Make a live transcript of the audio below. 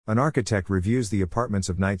An architect reviews the apartments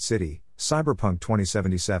of Night City, Cyberpunk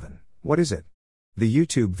 2077. What is it? The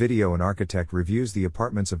YouTube video An architect reviews the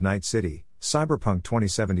apartments of Night City, Cyberpunk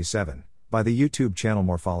 2077, by the YouTube channel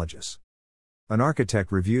Morphologist. An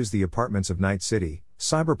architect reviews the apartments of Night City,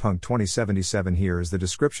 Cyberpunk 2077. Here is the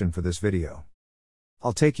description for this video.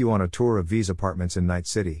 I'll take you on a tour of V's apartments in Night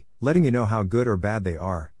City, letting you know how good or bad they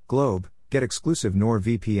are. Globe, get exclusive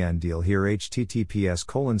NordVPN deal here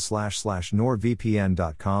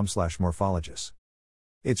https://nordvpn.com/morphologist.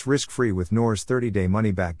 It's risk-free with Nor's 30-day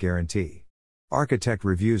money-back guarantee. Architect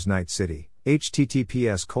reviews Night City,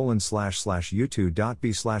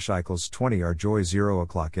 https://u2.b/icles20 joy 0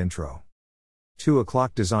 o'clock intro. 2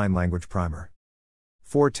 o'clock design language primer.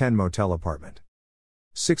 410 motel apartment.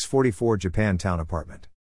 644 Japantown apartment.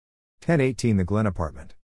 1018 The Glen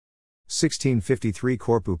apartment. 1653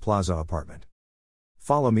 Corpu Plaza apartment.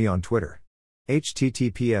 Follow me on Twitter.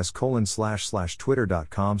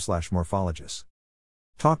 https://twitter.com/morphologist.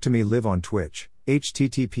 Talk to me live on Twitch,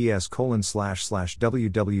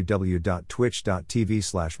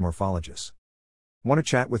 https://www.twitch.tv/morphologist. Want to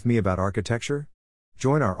chat with me about architecture?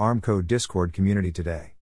 Join our ARMcode Discord community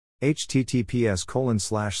today.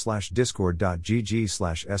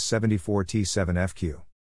 https://discord.gg/s74t7fq.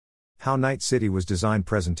 How Night City was designed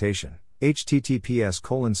presentation,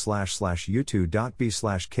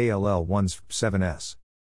 https://u2.b/kll17s.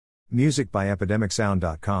 Music by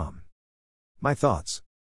epidemicsound.com. My thoughts.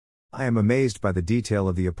 I am amazed by the detail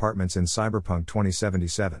of the apartments in Cyberpunk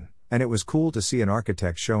 2077, and it was cool to see an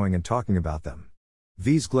architect showing and talking about them.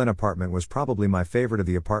 V's Glen apartment was probably my favorite of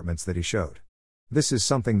the apartments that he showed. This is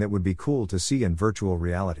something that would be cool to see in virtual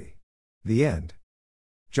reality. The end.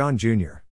 John Jr.